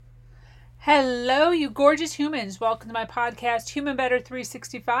Hello, you gorgeous humans. Welcome to my podcast, Human Better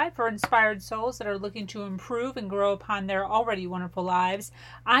 365, for inspired souls that are looking to improve and grow upon their already wonderful lives.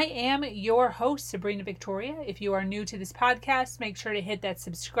 I am your host, Sabrina Victoria. If you are new to this podcast, make sure to hit that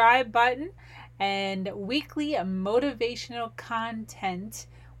subscribe button, and weekly motivational content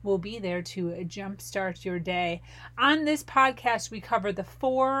will be there to jumpstart your day. On this podcast, we cover the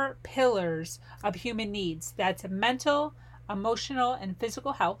 4 pillars of human needs. That's mental, emotional, and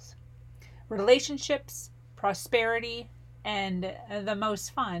physical health, relationships, prosperity, and the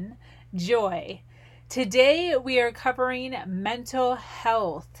most fun, joy. Today we are covering mental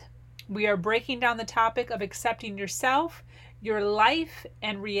health. We are breaking down the topic of accepting yourself, your life,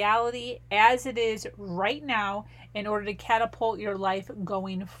 and reality as it is right now in order to catapult your life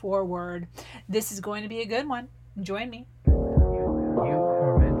going forward. This is going to be a good one. Join me.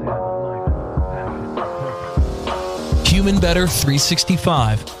 Human Better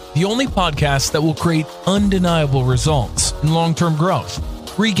 365, the only podcast that will create undeniable results in long-term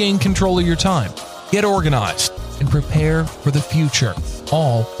growth, regain control of your time, get organized, and prepare for the future,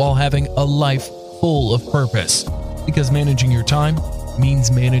 all while having a life full of purpose. Because managing your time means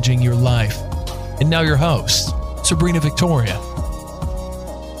managing your life. And now your host, Sabrina Victoria.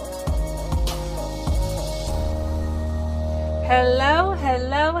 Hello,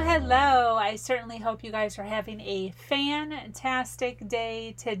 hello, hello. I certainly hope you guys are having a fantastic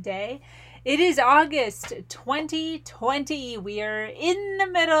day today. It is August 2020. We are in the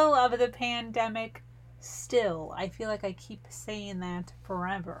middle of the pandemic still. I feel like I keep saying that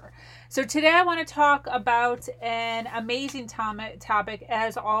forever. So today I want to talk about an amazing topic,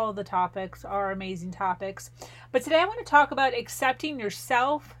 as all the topics are amazing topics. But today I want to talk about accepting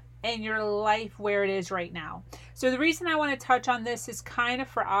yourself and your life where it is right now. So the reason I want to touch on this is kind of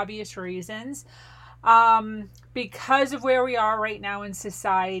for obvious reasons. Because of where we are right now in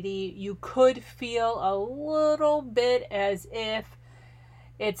society, you could feel a little bit as if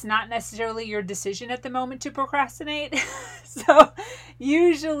it's not necessarily your decision at the moment to procrastinate. So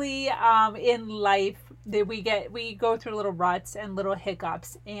usually in life that we go through little ruts and little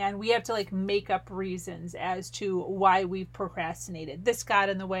hiccups, and we have to make up reasons as to why we procrastinated. This got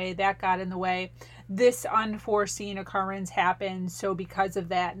in the way, that got in the way, this unforeseen occurrence happened, so because of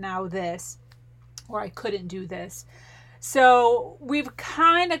that now this, or I couldn't do this. So we've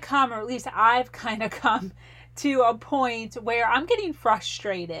kind of come, or at least I've kind of come to a point where I'm getting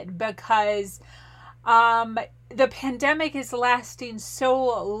frustrated because the pandemic is lasting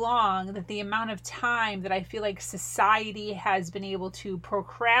so long that the amount of time that I feel like society has been able to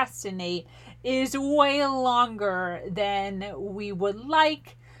procrastinate is way longer than we would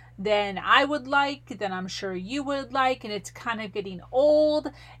like, than I would like, than I'm sure you would like, and it's kind of getting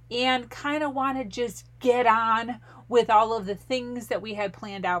old and kind of want to just get on with all of the things that we had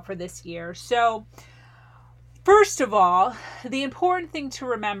planned out for this year. So first of all, the important thing to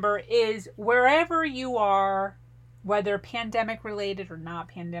remember is wherever you are, whether pandemic related or not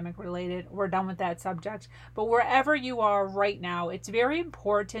pandemic related, we're done with that subject, but wherever you are right now, it's very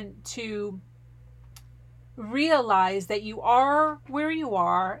important to realize that you are where you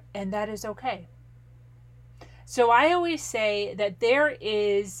are, and that is okay. So I always say that there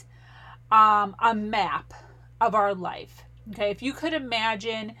is a map of our life. Okay, if you could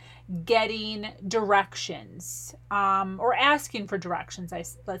imagine getting directions or asking for directions,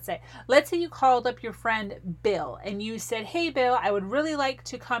 let's say you called up your friend Bill and you said, "Hey Bill, I would really like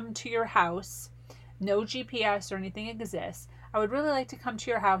to come to your house. No GPS or anything exists. I would really like to come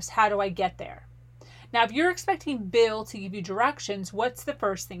to your house. How do I get there?" Now, if you're expecting Bill to give you directions, what's the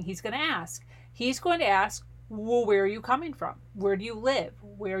first thing he's going to ask? He's going to ask, well, where are you coming from? Where do you live?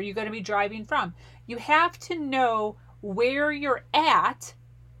 Where are you going to be driving from? You have to know where you're at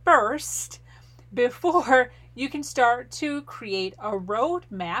first before you can start to create a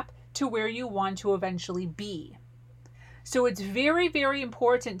roadmap to where you want to eventually be. So it's very, very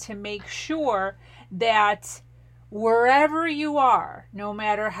important to make sure that wherever you are, no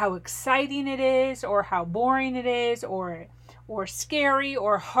matter how exciting it is or how boring it is or scary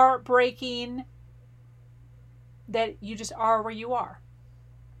or heartbreaking, that you just are where you are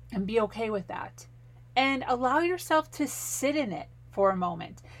and be okay with that. And allow yourself to sit in it for a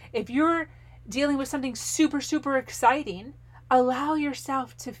moment. If you're dealing with something super, super exciting, allow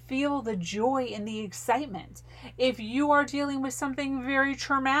yourself to feel the joy and the excitement. If you are dealing with something very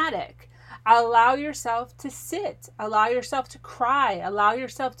traumatic, allow yourself to sit, allow yourself to cry, allow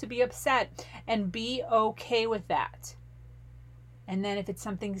yourself to be upset, and be okay with that. And then if it's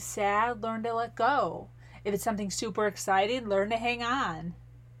something sad, learn to let go. If it's something super exciting, learn to hang on.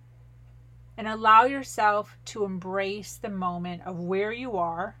 And allow yourself to embrace the moment of where you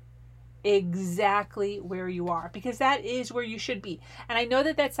are exactly where you are, because that is where you should be. And I know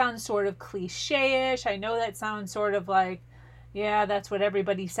that that sounds sort of cliche-ish. I know that sounds sort of like, yeah, that's what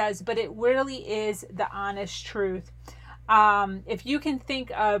everybody says, but it really is the honest truth. If you can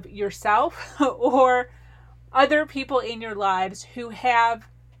think of yourself or other people in your lives who have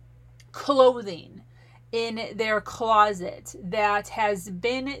clothing in their closet that has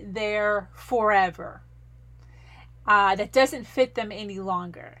been there forever, that doesn't fit them any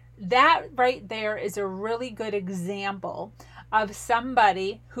longer. That right there is a really good example of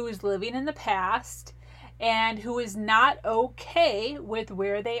somebody who is living in the past and who is not okay with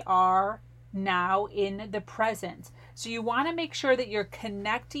where they are now in the present. So you want to make sure that you're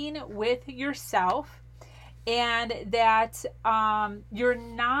connecting with yourself, and that you're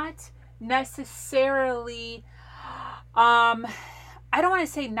not necessarily, I don't want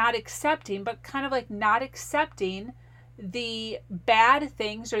to say not accepting, but kind of like not accepting the bad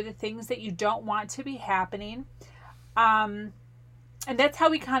things or the things that you don't want to be happening. And that's how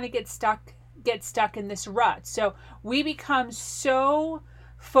we kind of get stuck in this rut. So we become so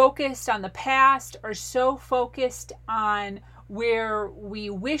focused on the past, or so focused on where we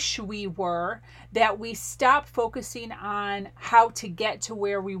wish we were, that we stop focusing on how to get to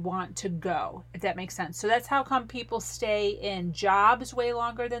where we want to go, if that makes sense. So that's how come people stay in jobs way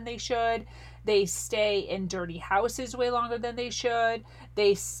longer than they should. They stay in dirty houses way longer than they should.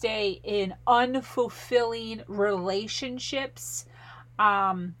 They stay in unfulfilling relationships,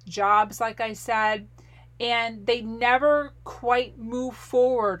 jobs, like I said, and they never quite move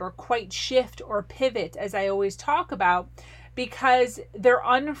forward or quite shift or pivot, as I always talk about, because they're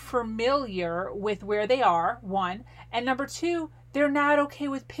unfamiliar with where they are, one, and number two, they're not okay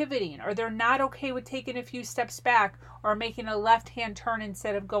with pivoting, or they're not okay with taking a few steps back or making a left-hand turn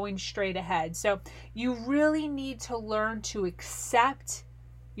instead of going straight ahead. So you really need to learn to accept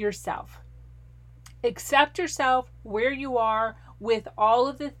yourself. Accept yourself where you are with all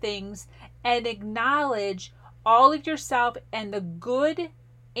of the things, and acknowledge all of yourself and the good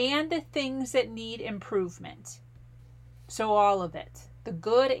and the things that need improvement. So all of it, the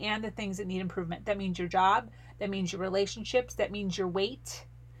good and the things that need improvement. That means your job, that means your relationships, that means your weight,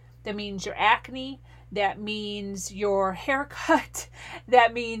 that means your acne, that means your haircut,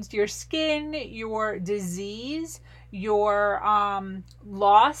 that means your skin, your disease, your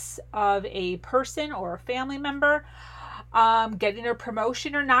loss of a person or a family member, getting a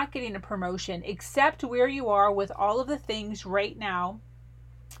promotion or not getting a promotion. Accept where you are with all of the things right now,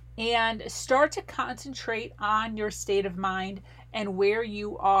 and start to concentrate on your state of mind and where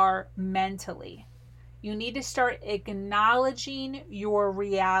you are mentally. You need to start acknowledging your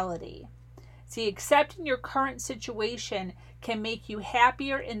reality. See, accepting your current situation can make you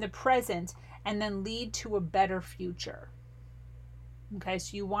happier in the present and then lead to a better future. Okay,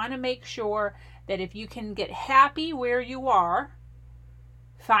 so you want to make sure that if you can get happy where you are,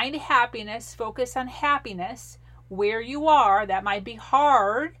 find happiness, focus on happiness where you are. That might be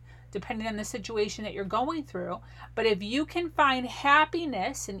hard depending on the situation that you're going through. But if you can find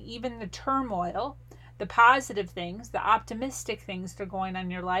happiness in even the turmoil, the positive things, the optimistic things that are going on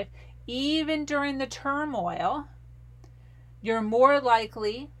in your life, even during the turmoil, you're more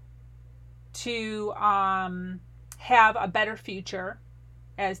likely to have a better future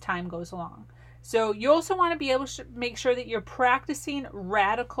as time goes along. So you also want to be able to make sure that you're practicing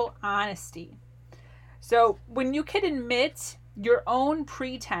radical honesty. So when you can admit your own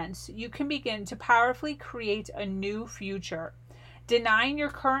pretense, you can begin to powerfully create a new future. Denying your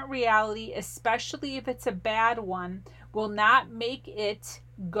current reality, especially if it's a bad one, will not make it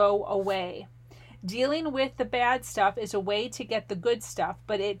go away. Dealing with the bad stuff is a way to get the good stuff,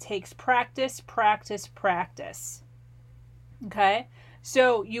 but it takes practice, practice, practice. Okay?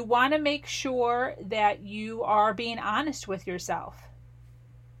 So you want to make sure that you are being honest with yourself.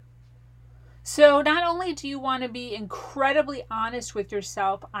 So not only do you want to be incredibly honest with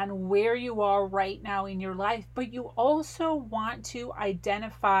yourself on where you are right now in your life, but you also want to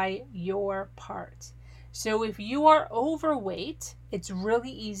identify your part. So if you are overweight, it's really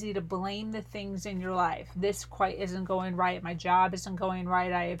easy to blame the things in your life. This quite isn't going right. My job isn't going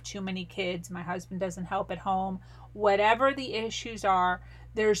right. I have too many kids. My husband doesn't help at home. Whatever the issues are,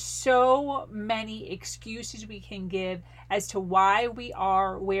 there's so many excuses we can give as to why we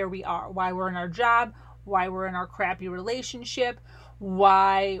are where we are, why we're in our job, why we're in our crappy relationship,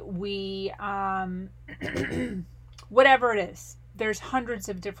 why we, whatever it is. There's hundreds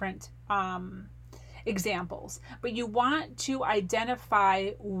of different examples, but you want to identify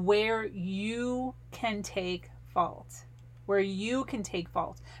where you can take fault,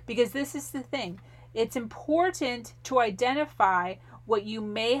 because this is the thing. It's important to identify what you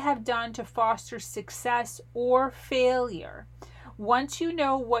may have done to foster success or failure. Once you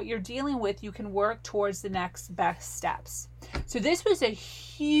know what you're dealing with, you can work towards the next best steps. So this was a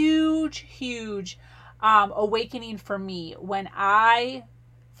huge awakening for me when I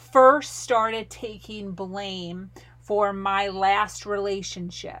first started taking blame for my last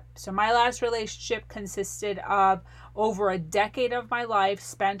relationship. So my last relationship consisted of over a decade of my life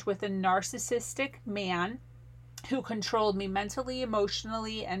spent with a narcissistic man who controlled me mentally,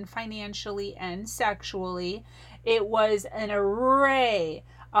 emotionally, and financially and sexually. It was an array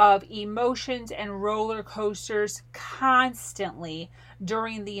of emotions and roller coasters constantly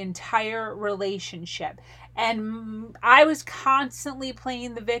during the entire relationship. And I was constantly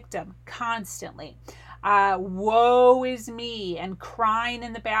playing the victim, constantly. Woe is me, and crying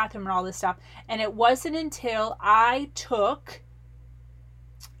in the bathroom and all this stuff. And it wasn't until I took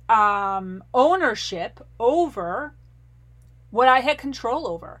ownership over what I had control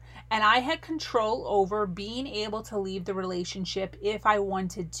over. And I had control over being able to leave the relationship if I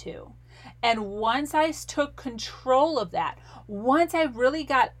wanted to. And once I took control of that, once I really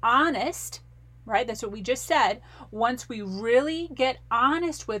got honest, right? That's what we just said. Once we really get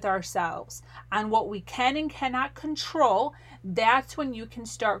honest with ourselves on what we can and cannot control, that's when you can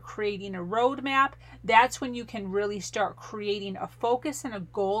start creating a roadmap. That's when you can really start creating a focus and a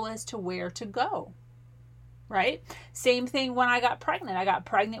goal as to where to go. Right? Same thing when I got pregnant. I got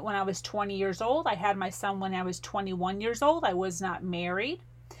pregnant when I was 20 years old. I had my son when I was 21 years old. I was not married.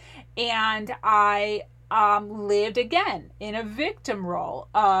 And I lived again in a victim role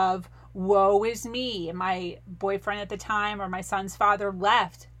of woe is me. My boyfriend at the time, or my son's father,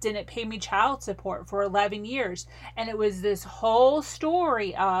 left, didn't pay me child support for 11 years. And it was this whole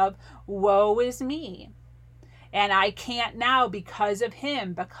story of woe is me. And I can't now because of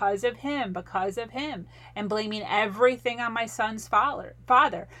him, and blaming everything on my son's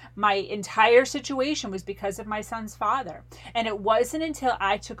father. My entire situation was because of my son's father. And it wasn't until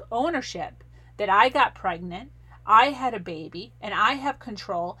I took ownership that I got pregnant, I had a baby, and I have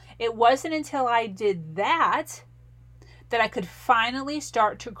control. It wasn't until I did that I could finally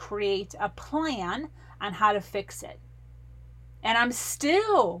start to create a plan on how to fix it. And I'm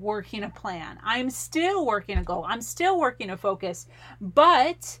still working a plan. I'm still working a goal. I'm still working a focus.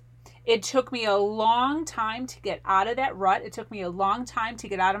 But it took me a long time to get out of that rut. It took me a long time to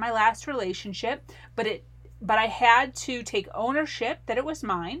get out of my last relationship. But I had to take ownership that it was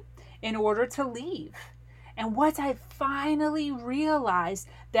mine in order to leave. And once I finally realized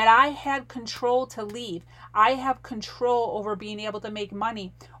that I had control to leave, I have control over being able to make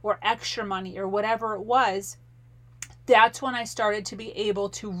money or extra money or whatever it was, that's when I started to be able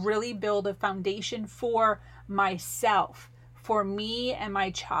to really build a foundation for myself, for me and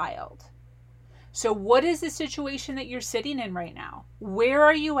my child. So what is the situation that you're sitting in right now? Where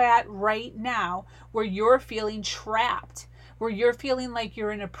are you at right now where you're feeling trapped, where you're feeling like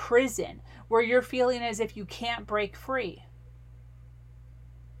you're in a prison, where you're feeling as if you can't break free?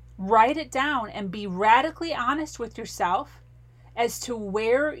 Write it down and be radically honest with yourself as to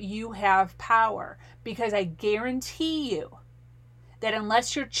where you have power, because I guarantee you that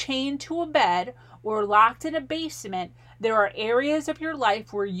unless you're chained to a bed or locked in a basement, there are areas of your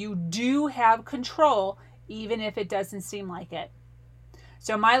life where you do have control, even if it doesn't seem like it.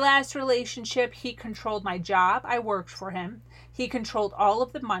 So my last relationship, he controlled my job. I worked for him. He controlled all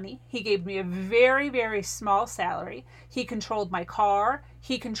of the money. He gave me a very, very small salary. He controlled my car.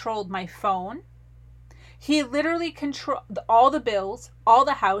 He controlled my phone. He literally controlled all the bills, all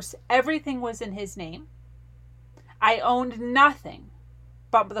the house, everything was in his name. I owned nothing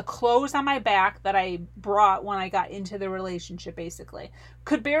but the clothes on my back that I brought when I got into the relationship, basically.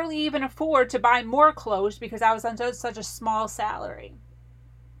 Could barely even afford to buy more clothes because I was on such a small salary.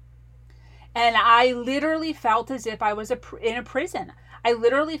 And I literally felt as if I was in a prison. I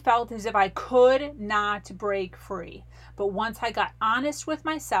literally felt as if I could not break free. But once I got honest with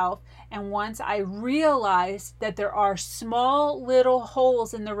myself, and once I realized that there are small little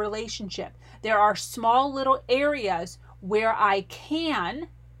holes in the relationship, there are small little areas where I can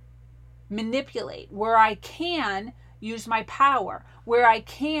manipulate, where I can use my power, where I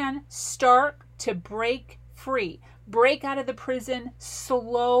can start to break free, break out of the prison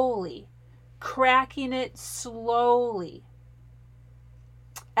slowly, cracking it slowly.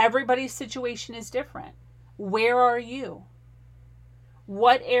 Everybody's situation is different. Where are you?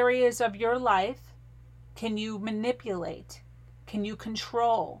 What areas of your life can you manipulate? Can you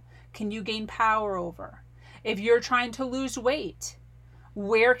control? Can you gain power over? If you're trying to lose weight,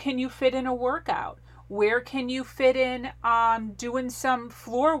 where can you fit in a workout? Where can you fit in doing some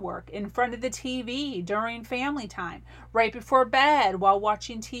floor work in front of the TV during family time, right before bed while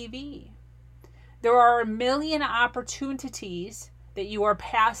watching TV? There are a million opportunities that you are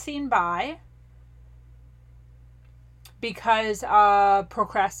passing by because of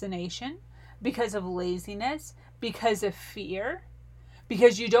procrastination, because of laziness, because of fear,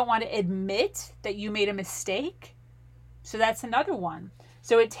 because you don't want to admit that you made a mistake. So that's another one.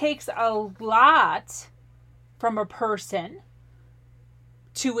 So it takes a lot from a person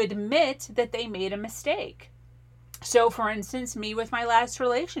to admit that they made a mistake. So for instance, me with my last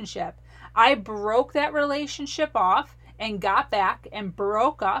relationship, I broke that relationship off and got back and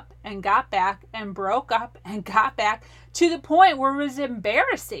broke up and got back and broke up and got back to the point where it was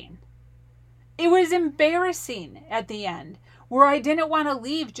embarrassing. It was embarrassing at the end, where I didn't want to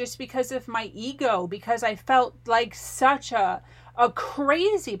leave just because of my ego, because I felt like such a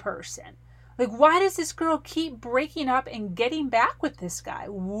crazy person. Like, why does this girl keep breaking up and getting back with this guy?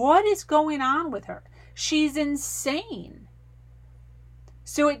 What is going on with her? She's insane.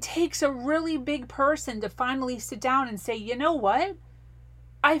 So it takes a really big person to finally sit down and say, you know what?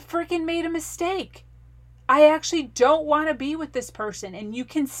 I freaking made a mistake. I actually don't want to be with this person. And you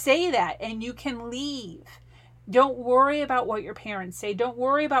can say that and you can leave. Don't worry about what your parents say. Don't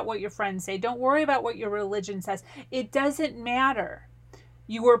worry about what your friends say. Don't worry about what your religion says. It doesn't matter.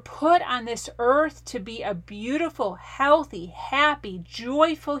 You were put on this earth to be a beautiful, healthy, happy,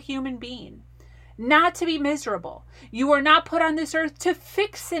 joyful human being, not to be miserable. You were not put on this earth to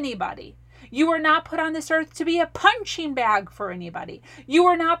fix anybody. You were not put on this earth to be a punching bag for anybody. You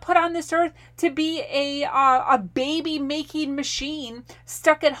were not put on this earth to be a baby-making machine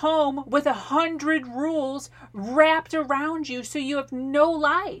stuck at home with 100 rules wrapped around you so you have no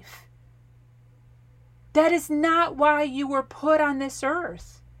life. That is not why you were put on this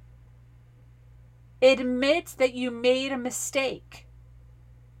earth. Admit that you made a mistake.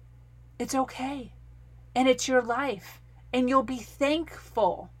 It's okay. And it's your life. And you'll be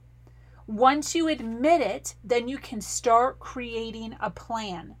thankful. Once you admit it, then you can start creating a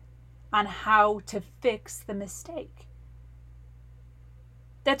plan on how to fix the mistake.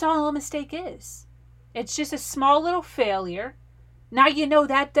 That's all a mistake is. It's just a small little failure. Now you know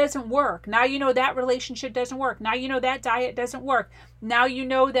that doesn't work. Now you know that relationship doesn't work. Now you know that diet doesn't work. Now you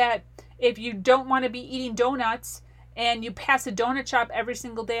know that if you don't want to be eating donuts and you pass a donut shop every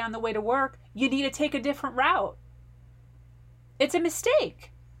single day on the way to work, you need to take a different route. It's a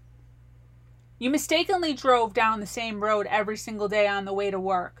mistake. You mistakenly drove down the same road every single day on the way to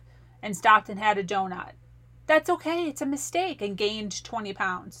work and stopped and had a donut. That's okay. It's a mistake, and gained 20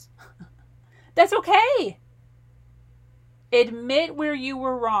 pounds. That's okay. Admit where you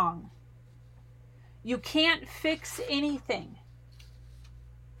were wrong. You can't fix anything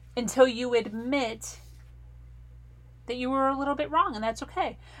until you admit that you were a little bit wrong, and that's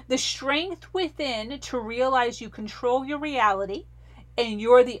okay. The strength within to realize you control your reality and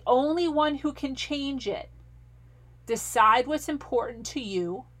you're the only one who can change it. Decide what's important to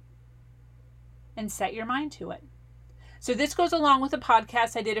you and set your mind to it. So this goes along with a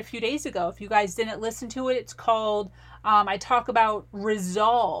podcast I did a few days ago. If you guys didn't listen to it, it's called, I talk about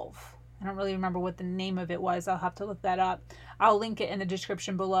resolve. I don't really remember what the name of it was. I'll have to look that up. I'll link it in the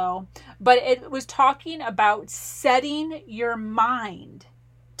description below. But it was talking about setting your mind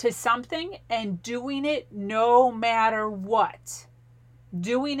to something and doing it no matter what.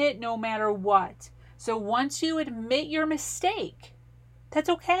 Doing it no matter what. So once you admit your mistake, that's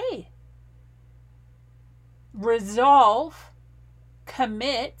okay. Resolve,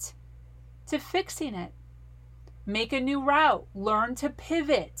 commit to fixing it. Make a new route. Learn to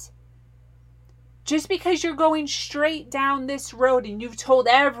pivot. Just because you're going straight down this road and you've told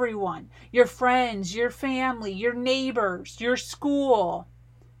everyone, your friends, your family, your neighbors, your school,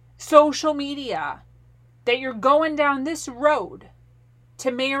 social media, that you're going down this road to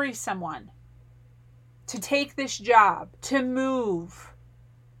marry someone, to take this job, to move,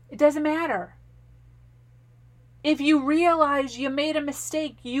 it doesn't matter. If you realize you made a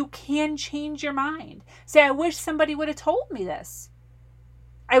mistake, you can change your mind. Say, I wish somebody would have told me this.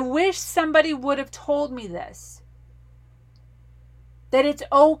 I wish somebody would have told me this. That it's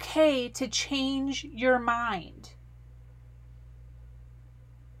okay to change your mind.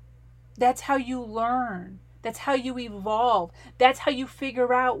 That's how you learn. That's how you evolve. That's how you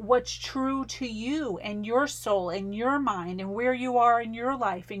figure out what's true to you and your soul and your mind and where you are in your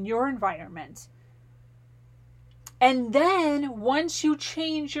life and your environment. And then once you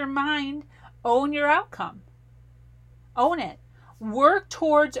change your mind, own your outcome. Own it. Work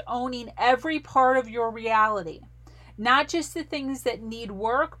towards owning every part of your reality. Not just the things that need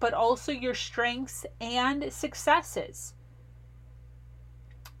work, but also your strengths and successes.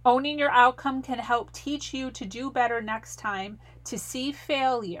 Owning your outcome can help teach you to do better next time, to see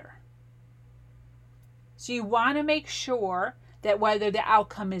failure. So you want to make sure that whether the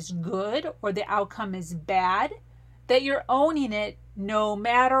outcome is good or the outcome is bad, that you're owning it no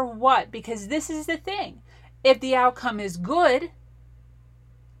matter what. Because this is the thing. If the outcome is good,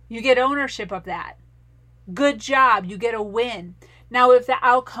 you get ownership of that. Good job, you get a win. Now, if the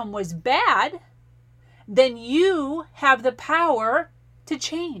outcome was bad, then you have the power to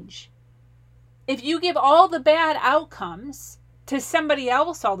change. If you give all the bad outcomes to somebody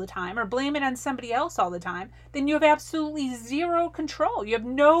else all the time or blame it on somebody else all the time, then you have absolutely zero control. You have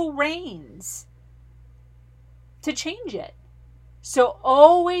no reins to change it. So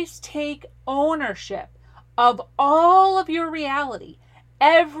always take ownership of all of your reality,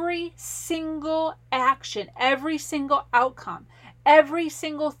 every single action, every single outcome, every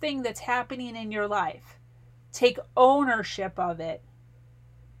single thing that's happening in your life. Take ownership of it.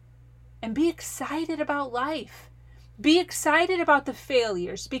 And be excited about life. Be excited about the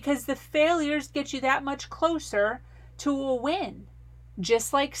failures, because the failures get you that much closer to a win.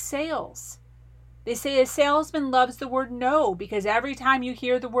 Just like sales. They say a salesman loves the word no, because every time you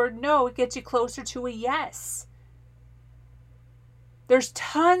hear the word no, it gets you closer to a yes. There's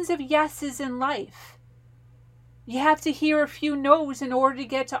tons of yeses in life. You have to hear a few no's in order to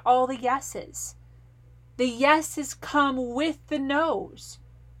get to all the yeses. The yeses come with the no's.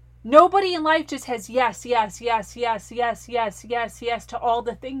 Nobody in life just has yes, yes, yes, yes, yes, yes, yes, yes to all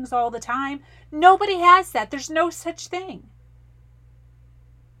the things all the time. Nobody has that. There's no such thing.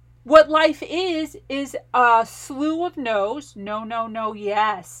 What life is a slew of no's. No, no, no,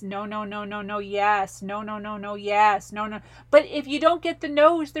 yes. No, no, no, no, no, yes. No, no, no, no, yes. No, no. But if you don't get the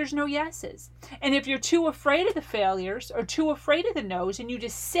no's, there's no yeses. And if you're too afraid of the failures or too afraid of the no's and you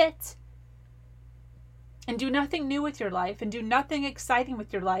just sit and do nothing new with your life and do nothing exciting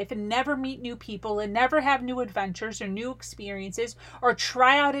with your life and never meet new people and never have new adventures or new experiences or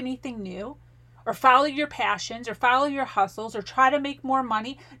try out anything new or follow your passions or follow your hustles or try to make more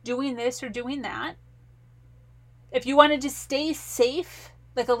money doing this or doing that. If you want to just stay safe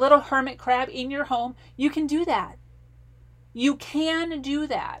like a little hermit crab in your home, you can do that. You can do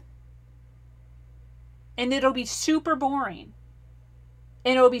that. And it'll be super boring.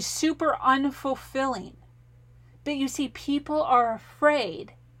 And it'll be super unfulfilling. But you see, people are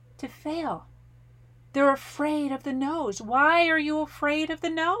afraid to fail. They're afraid of the no's. Why are you afraid of the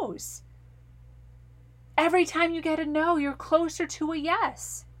no's? Every time you get a no, you're closer to a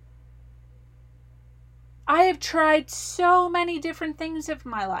yes. I have tried so many different things of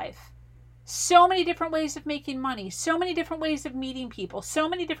my life. So many different ways of making money. So many different ways of meeting people. So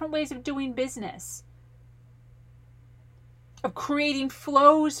many different ways of doing business. Of creating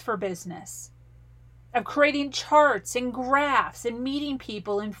flows for business. Of creating charts and graphs and meeting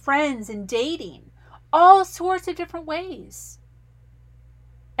people and friends and dating. All sorts of different ways.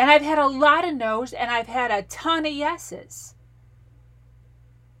 And I've had a lot of no's and I've had a ton of yeses.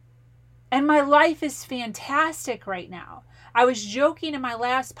 And my life is fantastic right now. I was joking in my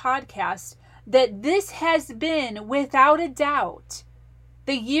last podcast that this has been, without a doubt,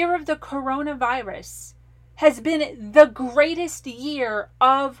 the year of the coronavirus has been the greatest year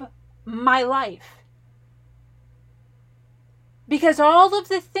of my life. Because all of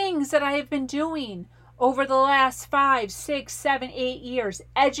the things that I have been doing over the last 5, 6, 7, 8 years,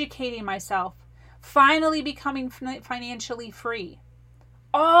 educating myself, finally becoming financially free.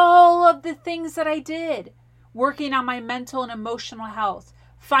 All of the things that I did, working on my mental and emotional health,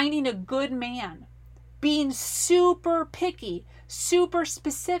 finding a good man, being super picky, super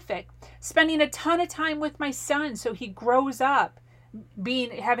specific, spending a ton of time with my son so he grows up,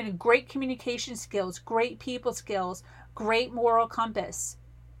 having great communication skills, great people skills, great moral compass.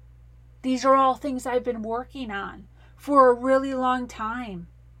 These are all things I've been working on for a really long time.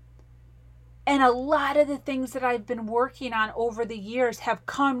 And a lot of the things that I've been working on over the years have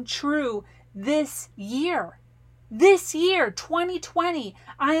come true this year. This year, 2020,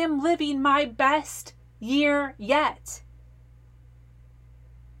 I am living my best year yet.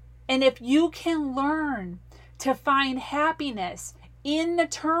 And if you can learn to find happiness in the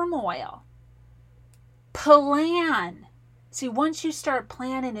turmoil, plan. See, once you start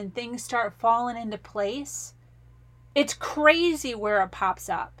planning and things start falling into place, it's crazy where it pops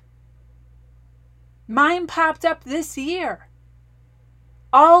up. Mine popped up this year.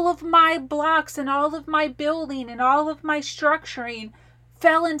 All of my blocks and all of my building and all of my structuring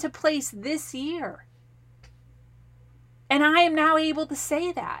fell into place this year. And I am now able to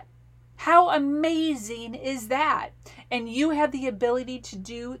say that. How amazing is that? And you have the ability to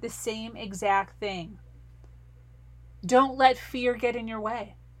do the same exact thing. Don't let fear get in your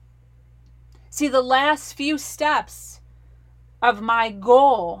way. See, the last few steps of my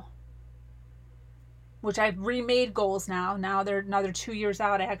goal, which I've remade goals now. Now they're another 2 years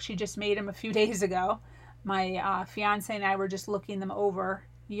out. I actually just made them a few days ago. My fiance and I were just looking them over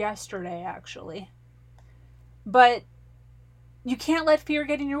yesterday, actually. But you can't let fear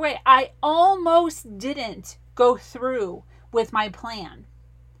get in your way. I almost didn't go through with my plan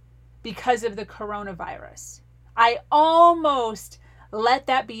because of the coronavirus. I almost let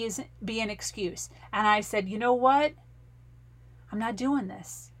that be an excuse. And I said, you know what? I'm not doing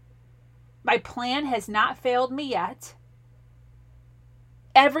this. My plan has not failed me yet.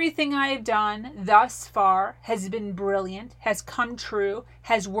 Everything I've done thus far has been brilliant, has come true,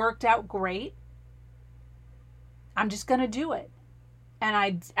 has worked out great. I'm just going to do it. And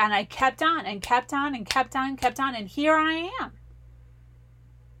I kept on and kept on and kept on and kept on. And here I am.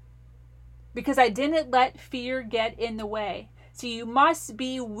 Because I didn't let fear get in the way. So you must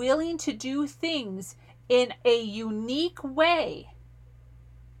be willing to do things in a unique way.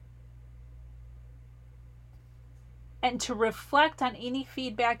 And to reflect on any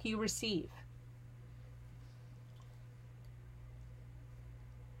feedback you receive.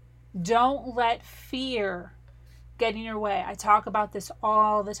 Don't let fear get in your way. I talk about this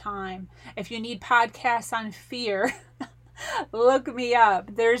all the time. If you need podcasts on fear, look me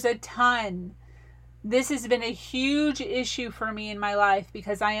up. There's a ton. This has been a huge issue for me in my life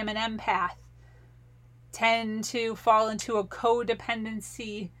because I am an empath. Tend to fall into a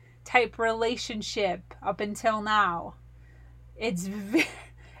codependency type relationship up until now. It's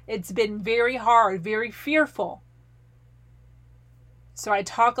been very hard, very fearful. So I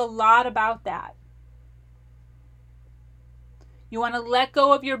talk a lot about that. You want to let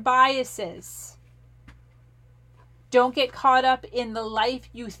go of your biases. Don't get caught up in the life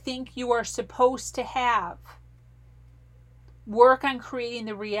you think you are supposed to have. Work on creating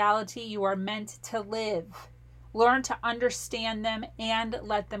the reality you are meant to live. Learn to understand them and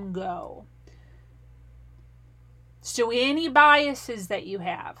let them go. So any biases that you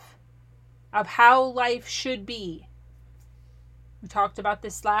have of how life should be, we talked about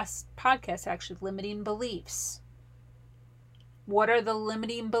this last podcast actually, limiting beliefs. What are the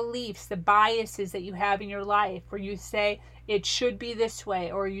limiting beliefs, the biases that you have in your life where you say it should be this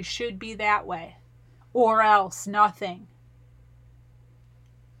way or you should be that way or else nothing?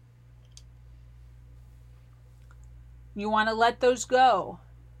 You want to let those go.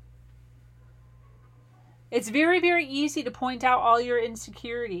 It's very, very easy to point out all your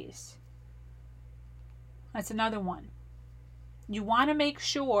insecurities. That's another one. You want to make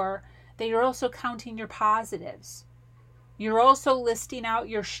sure that you're also counting your positives. You're also listing out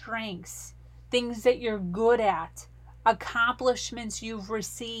your strengths, things that you're good at, accomplishments you've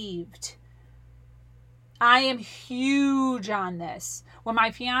received. I am huge on this. When my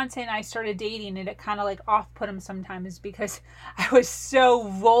fiance and I started dating, and it kind of like off-put him sometimes because I was so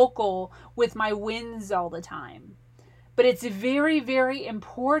vocal with my wins all the time. But it's very, very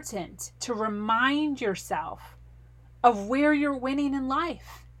important to remind yourself of where you're winning in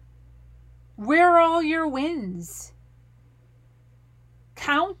life. Where are all your wins?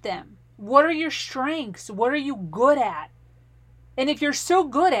 Count them. What are your strengths? What are you good at? And if you're so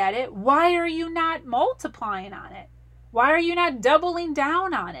good at it, why are you not multiplying on it? Why are you not doubling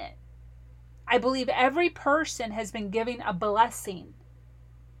down on it? I believe every person has been given a blessing.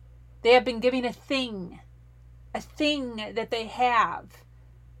 They have been given a thing that they have,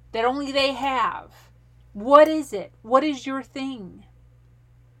 that only they have. What is it? What is your thing?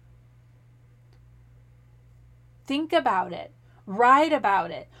 Think about it. Write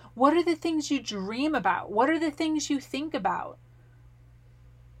about it. What are the things you dream about? What are the things you think about?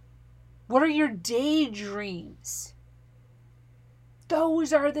 What are your daydreams?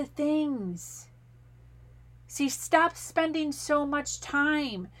 Those are the things. See, stop spending so much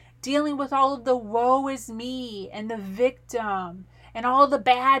time dealing with all of the woe is me and the victim and all the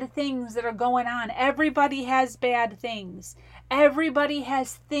bad things that are going on. Everybody has bad things. Everybody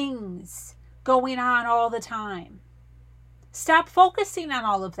has things going on all the time. Stop focusing on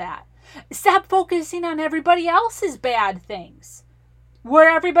all of that. Stop focusing on everybody else's bad things, where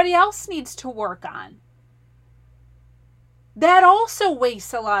everybody else needs to work on. That also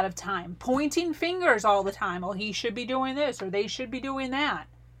wastes a lot of time, pointing fingers all the time. Oh, he should be doing this or they should be doing that.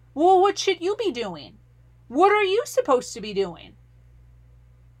 Well, what should you be doing? What are you supposed to be doing?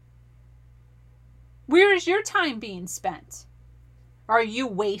 Where is your time being spent? Are you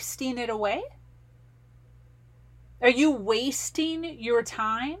wasting it away? Are you wasting your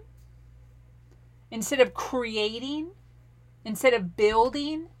time instead of creating, instead of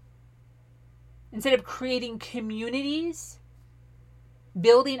building, instead of creating communities,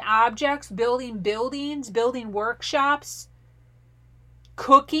 building objects, building buildings, building workshops,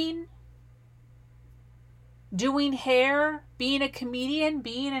 cooking, doing hair, being a comedian,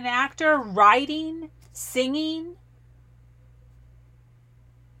 being an actor, writing, singing,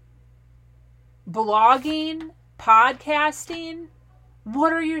 blogging, podcasting.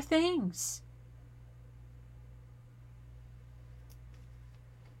 What are your things?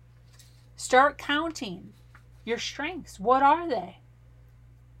 Start counting your strengths. What are they?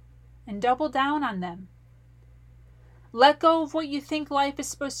 And double down on them. Let go of what you think life is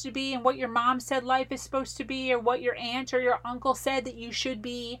supposed to be and what your mom said life is supposed to be, or what your aunt or your uncle said that you should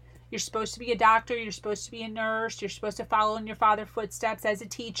be. You're supposed to be a doctor. You're supposed to be a nurse. You're supposed to follow in your father's footsteps as a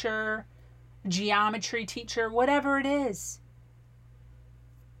teacher, geometry teacher, whatever it is.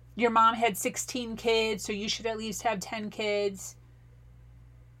 Your mom had 16 kids, so you should at least have 10 kids.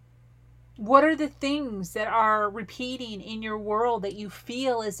 What are the things that are repeating in your world that you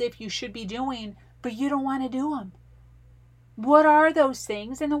feel as if you should be doing, but you don't want to do them? What are those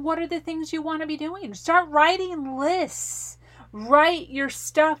things? And then what are the things you want to be doing? Start writing lists. Write your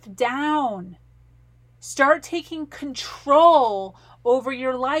stuff down. Start taking control over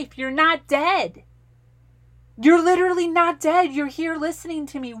your life. You're not dead. You're literally not dead. You're here listening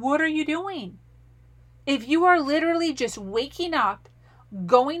to me. What are you doing? If you are literally just waking up,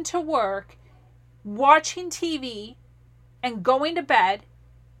 going to work, watching TV, and going to bed,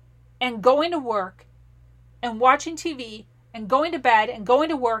 and going to work, and watching TV, and going to bed, and going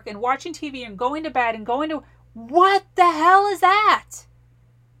to work, and watching TV, and going to bed, and going to... What the hell is that?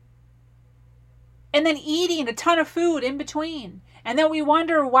 And then eating a ton of food in between. And then we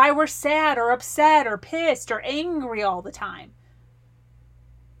wonder why we're sad or upset or pissed or angry all the time.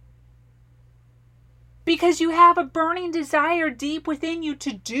 Because you have a burning desire deep within you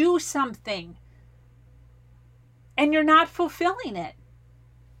to do something. And you're not fulfilling it.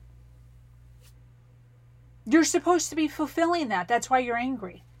 You're supposed to be fulfilling that. That's why you're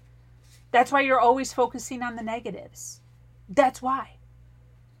angry. That's why you're always focusing on the negatives. That's why.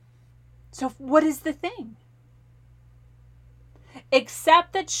 So what is the thing?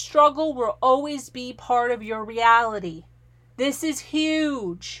 Accept that struggle will always be part of your reality. This is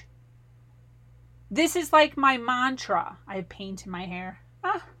huge. This is like my mantra. I have paint in my hair.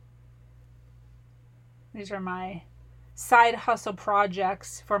 These are my side hustle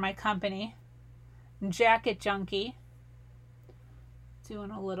projects for my company. Jacket Junkie.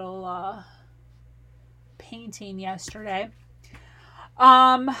 Doing a little painting yesterday.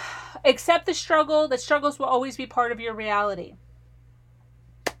 Accept the struggle. That struggles will always be part of your reality.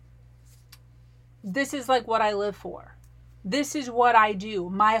 This is like what I live for. This is what I do.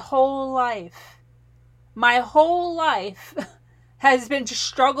 My whole life has been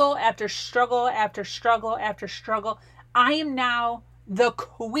struggle after struggle after struggle after struggle. I am now the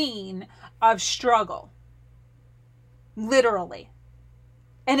queen of struggle. Literally.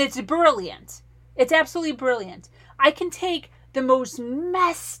 And it's brilliant. It's absolutely brilliant. I can take the most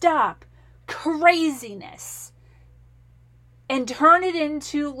messed up craziness and turn it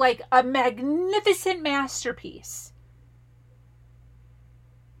into like a magnificent masterpiece.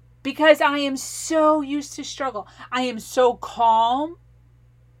 Because I am so used to struggle. I am so calm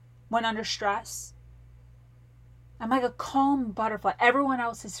when under stress. I'm like a calm butterfly. Everyone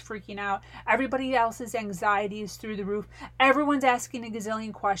else is freaking out. Everybody else's anxiety is through the roof. Everyone's asking a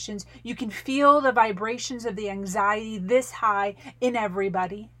gazillion questions. You can feel the vibrations of the anxiety this high in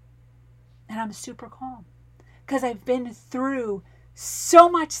everybody. And I'm super calm. Because I've been through so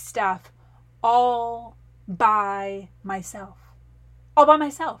much stuff all by myself. All by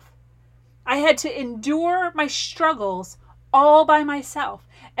myself. I had to endure my struggles all by myself.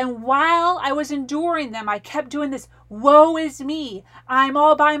 And while I was enduring them, I kept doing this, woe is me. I'm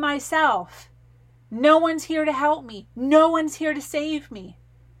all by myself. No one's here to help me. No one's here to save me.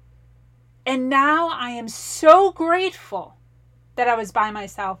 And now I am so grateful that I was by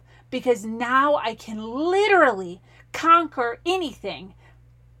myself, because now I can literally conquer anything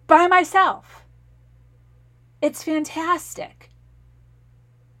by myself. It's fantastic.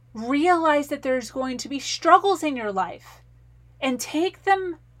 Realize that there's going to be struggles in your life and take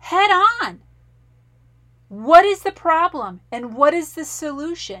them head on. What is the problem and what is the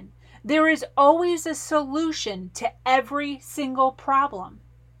solution? There is always a solution to every single problem.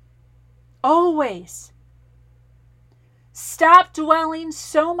 Always. Stop dwelling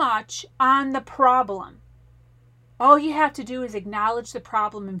so much on the problem. All you have to do is acknowledge the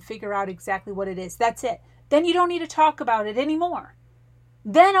problem and figure out exactly what it is. That's it. Then you don't need to talk about it anymore.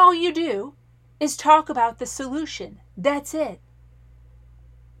 Then all you do is talk about the solution. That's it.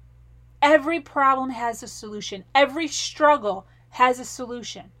 Every problem has a solution. Every struggle has a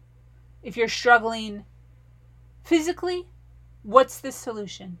solution. If you're struggling physically, what's the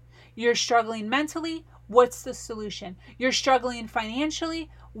solution? You're struggling mentally, what's the solution? You're struggling financially,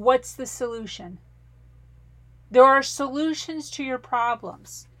 what's the solution? There are solutions to your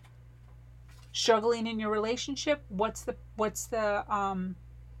problems. Struggling in your relationship, what's the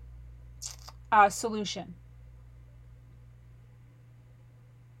solution?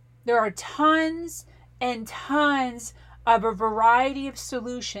 There are tons and tons of a variety of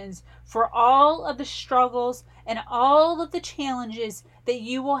solutions for all of the struggles and all of the challenges that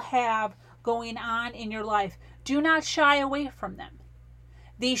you will have going on in your life. Do not shy away from them.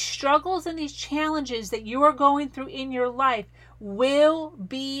 These struggles and these challenges that you are going through in your life will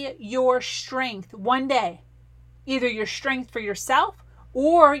be your strength one day. Either your strength for yourself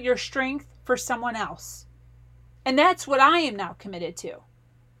or your strength for someone else. And that's what I am now committed to.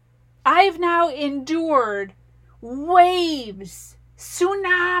 I've now endured waves,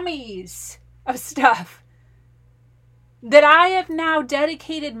 tsunamis of stuff that I have now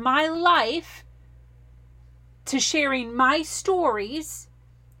dedicated my life to sharing my stories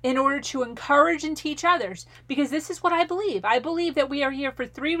in order to encourage and teach others. Because this is what I believe. I believe that we are here for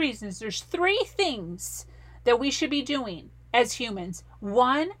 3 reasons. There's 3 things that we should be doing as humans.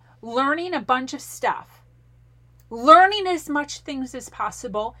 1, learning a bunch of stuff. Learning as much things as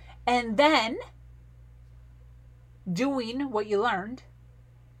possible, and then doing what you learned.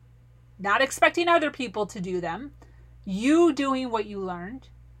 Not expecting other people to do them. You doing what you learned.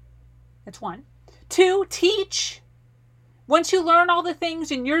 That's 1. 2, teach. Once you learn all the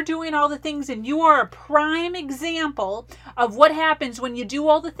things and you're doing all the things and you are a prime example of what happens when you do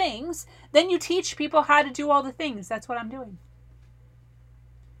all the things, then you teach people how to do all the things. That's what I'm doing.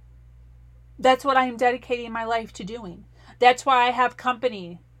 That's what I am dedicating my life to doing. That's why I have a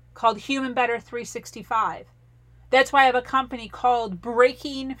company called Human Better 365. That's why I have a company called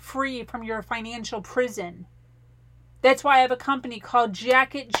Breaking Free from Your Financial Prison. That's why I have a company called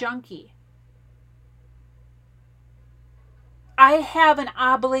Jacket Junkie. I have an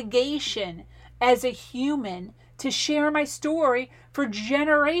obligation as a human to share my story for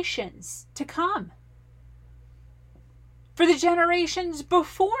generations to come. For the generations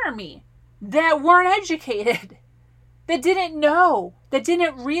before me that weren't educated, that didn't know, that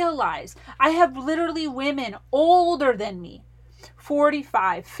didn't realize. I have literally women older than me,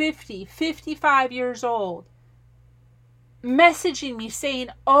 45, 50, 55 years old, messaging me saying,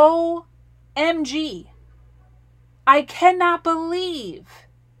 OMG, I cannot believe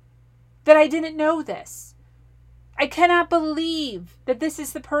that I didn't know this. I cannot believe that this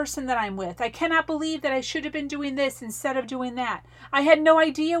is the person that I'm with. I cannot believe that I should have been doing this instead of doing that. I had no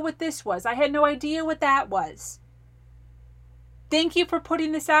idea what this was. I had no idea what that was. Thank you for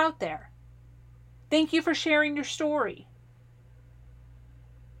putting this out there. Thank you for sharing your story.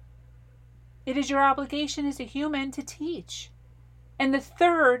 It is your obligation as a human to teach. And the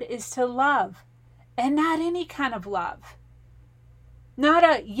 3rd is to love. And not any kind of love. Not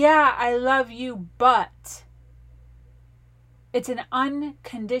a, yeah, I love you, but. It's an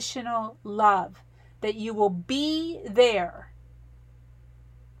unconditional love. That you will be there.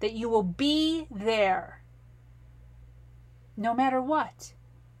 That you will be there. No matter what.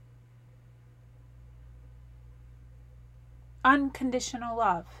 Unconditional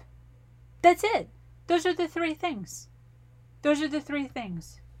love. That's it. Those are the 3 things. Those are the 3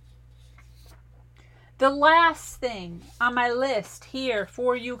 things. The last thing on my list here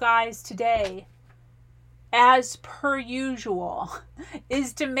for you guys today, as per usual,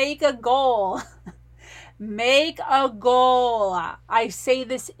 is to make a goal. Make a goal. I say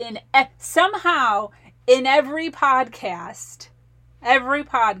this somehow in every podcast,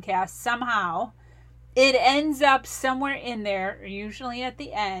 somehow, it ends up somewhere in there, usually at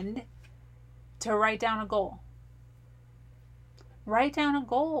the end, to write down a goal. Write down a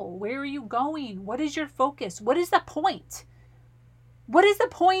goal. Where are you going? What is your focus? What is the point? What is the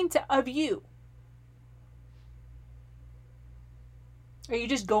point of you? Are you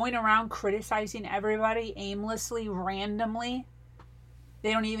just going around criticizing everybody aimlessly, randomly?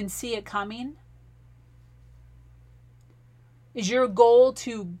 They don't even see it coming? Is your goal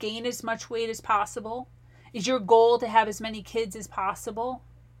to gain as much weight as possible? Is your goal to have as many kids as possible?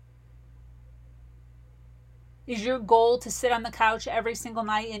 Is your goal to sit on the couch every single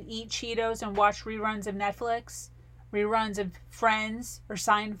night and eat Cheetos and watch reruns of Netflix? Reruns of Friends or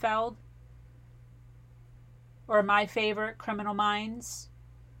Seinfeld? Or my favorite, Criminal Minds?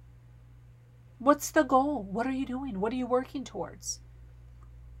 What's the goal? What are you doing? What are you working towards?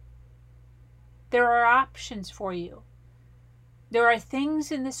 There are options for you. There are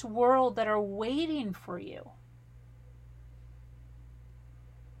things in this world that are waiting for you.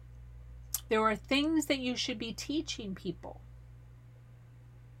 There are things that you should be teaching people.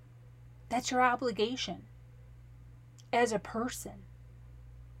 That's your obligation as a person.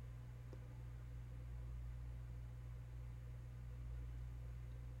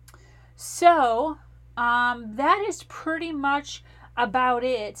 So, that is pretty much about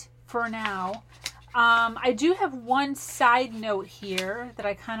it for now. I do have one side note here that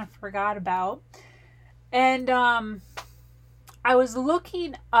I kind of forgot about. And I was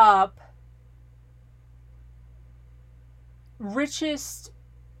looking up richest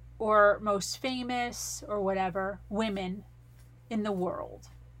or most famous or whatever women in the world.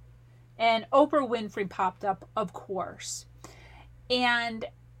 And Oprah Winfrey popped up, of course. And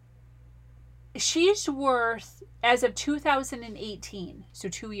she's worth, as of 2018, so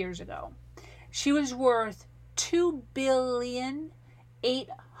 2 years ago, she was worth $2.8 billion.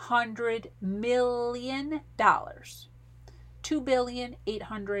 $2.8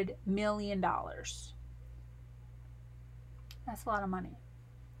 billion. That's a lot of money.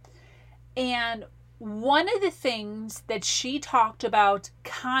 And one of the things that she talked about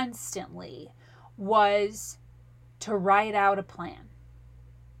constantly was to write out a plan,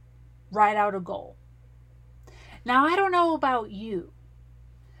 write out a goal. Now, I don't know about you,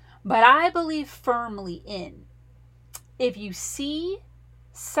 but I believe firmly in, if you see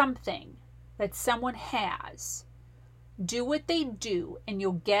something that someone has, do what they do and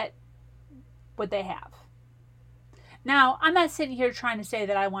you'll get what they have. Now, I'm not sitting here trying to say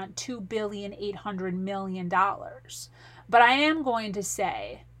that I want $2.8 billion, but I am going to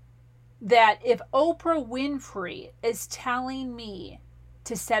say that if Oprah Winfrey is telling me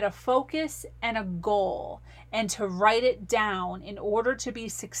to set a focus and a goal and to write it down in order to be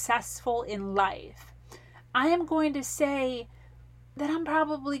successful in life, I am going to say that I'm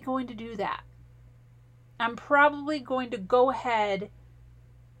probably going to do that. I'm probably going to go ahead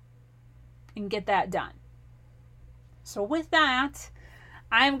and get that done. So with that,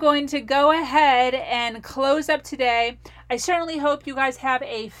 I'm going to go ahead and close up today. I certainly hope you guys have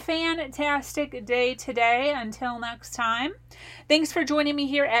a fantastic day today. Until next time, thanks for joining me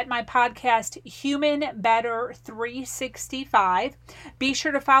here at my podcast, Human Better 365. Be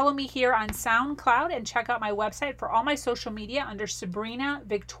sure to follow me here on SoundCloud and check out my website for all my social media under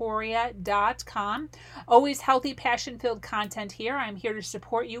SabrinaVictoria.com. Always healthy, passion-filled content here. I'm here to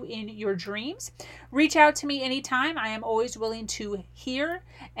support you in your dreams. Reach out to me anytime. I am always willing to hear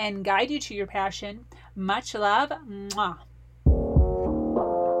and guide you to your passion. Much love. Mwah.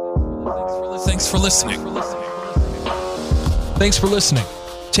 Thanks for listening. Thanks for listening.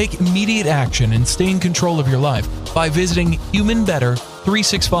 Take immediate action and stay in control of your life by visiting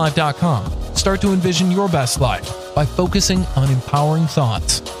humanbetter365.com. Start to envision your best life by focusing on empowering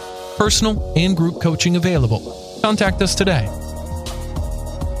thoughts. Personal and group coaching available. Contact us today.